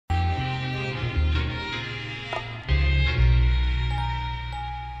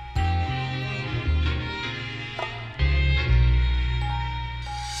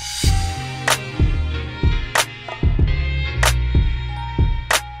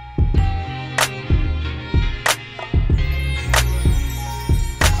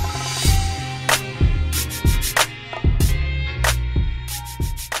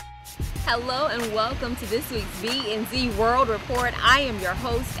and welcome to this week's B&Z World Report. I am your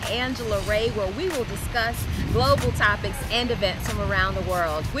host, Angela Ray, where we will discuss global topics and events from around the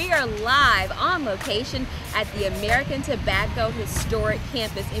world. We are live on location at the American Tobacco Historic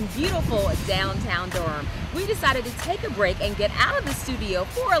Campus in beautiful downtown Durham. We decided to take a break and get out of the studio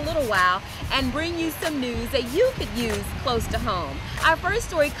for a little while and bring you some news that you could use close to home. Our first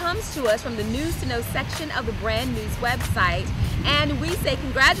story comes to us from the News to Know section of the Brand News website, and we say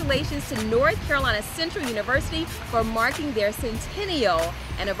congratulations to North Carolina Central University for marking their Centennial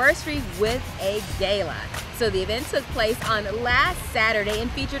anniversary with a gala. So the event took place on last Saturday and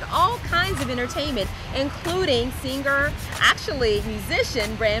featured all kinds of entertainment, including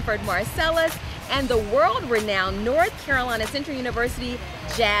musician Branford Marcellus and the world-renowned North Carolina Central University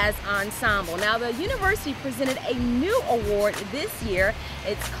Jazz Ensemble. Now, the university presented a new award this year.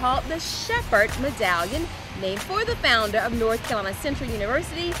 It's called the Shepherd Medallion, named for the founder of North Carolina Central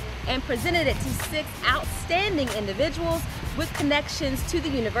University, and presented it to 6 outstanding individuals with connections to the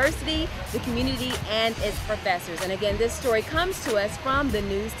university, the community, and its professors. And again, this story comes to us from the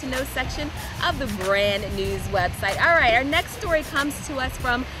News to Know section of the Brand News website. All right, our next story comes to us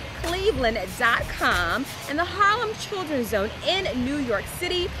from Cleveland.com, and the Harlem Children's Zone in New York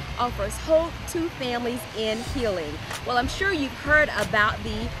City offers hope to families in healing. Well, I'm sure you've heard about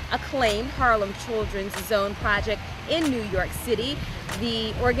the acclaimed Harlem Children's Zone project in New York City.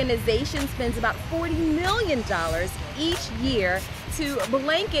 The organization spends about $40 million each year to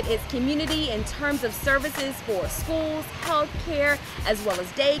blanket its community in terms of services for schools, health care, as well as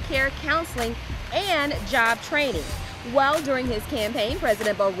daycare, counseling, and job training. Well, during his campaign,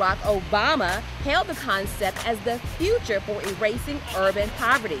 President Barack Obama hailed the concept as the future for erasing urban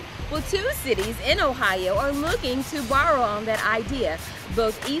poverty. Well, 2 cities in Ohio are looking to borrow on that idea.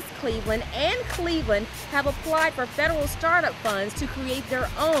 Both East Cleveland and Cleveland have applied for federal startup funds to create their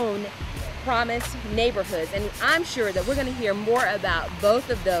own promised neighborhoods. And I'm sure that we're going to hear more about both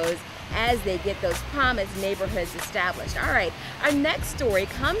of those as they get those promised neighborhoods established. All right, our next story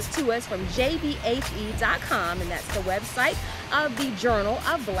comes to us from jbhe.com, and that's the website of the Journal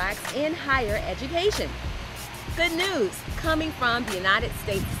of Blacks in Higher Education. Good news coming from the United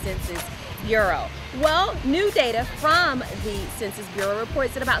States Census Bureau. Well, new data from the Census Bureau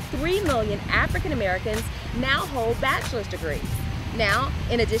reports that about 3 million African Americans now hold bachelor's degrees. Now,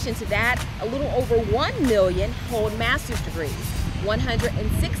 in addition to that, a little over 1 million hold master's degrees.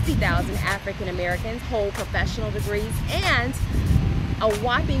 160,000 African Americans hold professional degrees, and a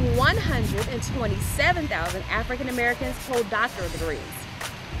whopping 127,000 African Americans hold doctoral degrees.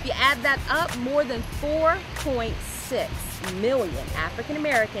 If you add that up, more than 4.6 million African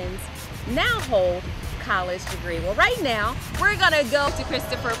Americans now hold college degree. Well, right now, we're gonna go to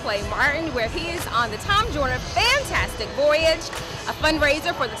Christopher Clay Martin, where he is on the Tom Joyner fantastic Voyage, a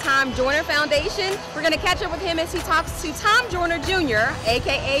fundraiser for the Tom Joyner Foundation. We're gonna catch up with him as he talks to Tom Joyner Jr.,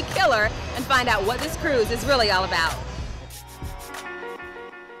 aka Killer, and find out what this cruise is really all about.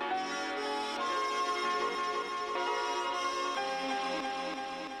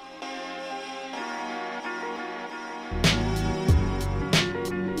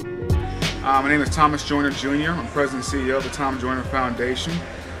 My name is Thomas Joyner Jr. I'm President and CEO of the Tom Joyner Foundation.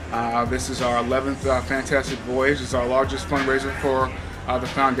 This is our 11th Fantastic Voyage. It's our largest fundraiser for the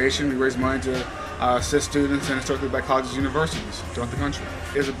foundation. We raise money to assist students in historically black colleges and universities throughout the country.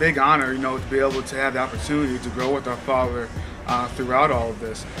 It's a big honor, to be able to have the opportunity to grow with our father throughout all of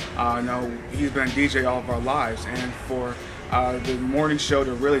this. He's been a DJ all of our lives, and for the morning show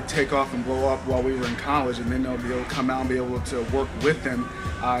to really take off and blow up while we were in college, and then be able to come out and be able to work with them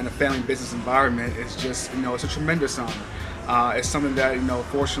in a family business environment, it's just, it's a tremendous honor. It's something that,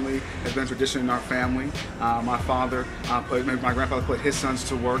 fortunately has been a tradition in our family. My grandfather put his sons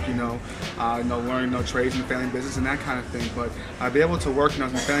to work, learning trades in the family business and that kind of thing. But be able to work, in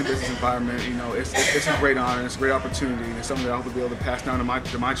the family business environment, it's a great honor, it's a great opportunity, and it's something that I hope to be able to pass down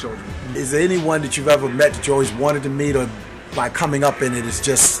to my children. Is there anyone that you've ever met that you always wanted to meet, or by coming up in it, it's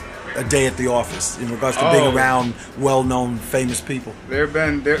just a day at the office in regards to being around well-known, famous people? There have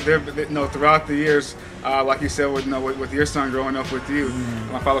been throughout the years, like you said, with your son growing up with you.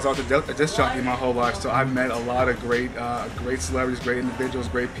 My father was always a disc jockey my whole life, so I've met a lot of great celebrities, great individuals,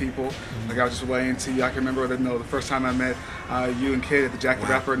 great people. Like I was just weighing to you, I can remember the first time I met you and Kid at the Jackie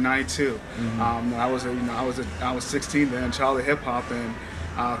Rapper in '92. I was 16 then, child of hip hop, and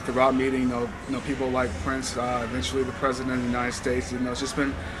throughout meeting people like Prince, eventually the President of the United States,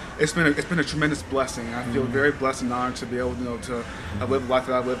 it's been a tremendous blessing. I feel very blessed and honored to be able to live the life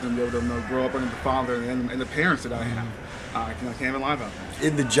that I lived and be able to grow up under the father and the parents that I have. I can't even lie about that.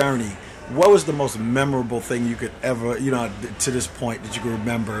 In the journey, What was the most memorable thing you could ever, to this point that you can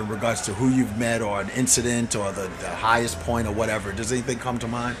remember in regards to who you've met or an incident or the highest point or whatever? Does anything come to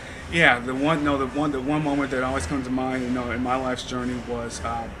mind? Yeah, the one moment that always comes to mind, in my life's journey was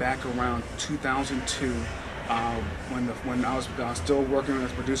back around 2002. When I was still working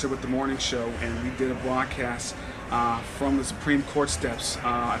as a producer with the morning show, and we did a broadcast from the Supreme Court steps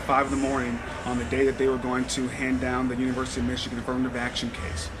at 5 in the morning on the day that they were going to hand down the University of Michigan affirmative action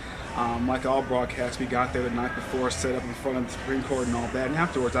case. Like all broadcasts, we got there the night before, set up in front of the Supreme Court and all that. And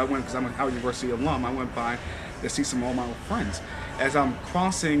afterwards, I went, because I'm a Howard University alum, I went by to see some of my old friends. As I'm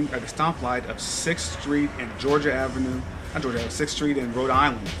crossing at the stoplight of 6th Street and 6th Street and Rhode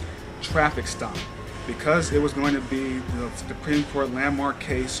Island, traffic stop. Because it was going to be the Supreme Court landmark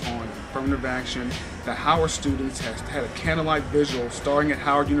case on affirmative action, the Howard students had a candlelight visual starting at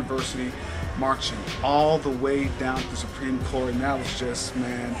Howard University, marching all the way down to the Supreme Court, and that was just,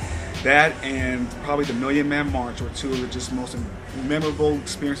 man, that and probably the Million Man March were two of the just most memorable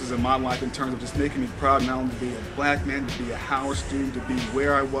experiences in my life in terms of just making me proud not only to be a black man, to be a Howard student, to be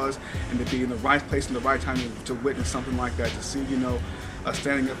where I was, and to be in the right place in the right time to witness something like that, to see,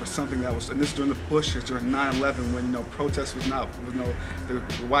 standing up for something that was, and this during the Bush years, during 9/11, when protest was not, the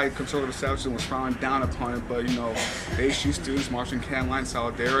white conservative establishment was frowning down upon it, but the HU students marching candlelight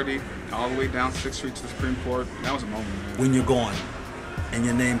solidarity all the way down 6th Street to the Supreme Court, that was a moment, man. When you're gone and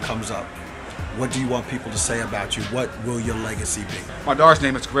your name comes up, what do you want people to say about you? What will your legacy be? My daughter's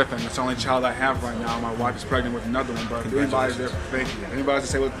name is Griffin. That's the only child I have right now. My wife is pregnant with another one, but if anybody's there, thank you. Anybody to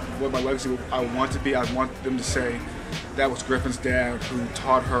say what my legacy I want to be, I want them to say that was Griffin's dad who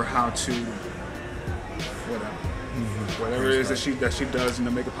taught her how to whatever it is that she does,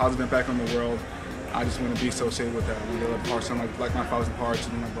 make a positive impact on the world. I just want to be associated with that. I want to live part something like my father's part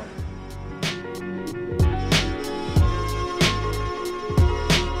to my brother.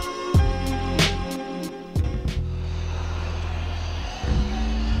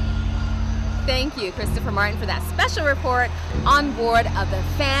 Thank you, Christopher Martin, for that special report on board of the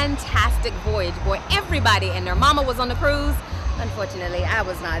fantastic Voyage. Boy, everybody and their mama was on the cruise. Unfortunately, I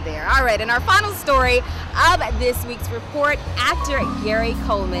was not there. All right, and our final story of this week's report, actor Gary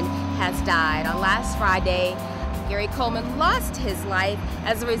Coleman has died. On last Friday, Gary Coleman lost his life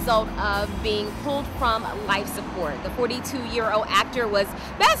as a result of being pulled from life support. The 42-year-old actor was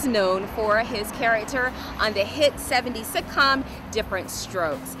best known for his character on the hit 70s sitcom Different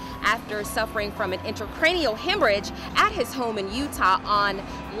Strokes. After suffering from an intracranial hemorrhage at his home in Utah on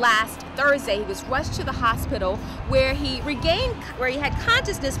last Thursday, he was rushed to the hospital where he had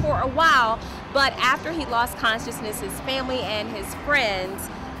consciousness for a while, but after he lost consciousness, his family and his friends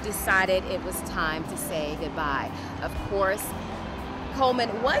decided it was time to say goodbye. Of course,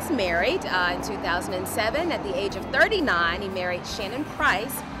 Coleman was married in 2007. At the age of 39, he married Shannon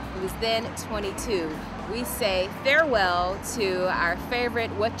Price, who was then 22. We say farewell to our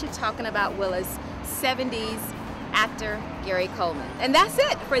favorite What You Talking About Willis 70s actor Gary Coleman. And that's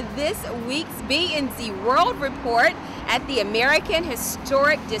it for this week's B&Z World Report at the American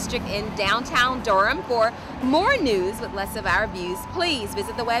Historic District in downtown Durham. For more news with less of our views, please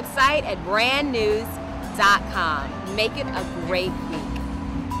visit the website at brandnews.com. Make it a great week.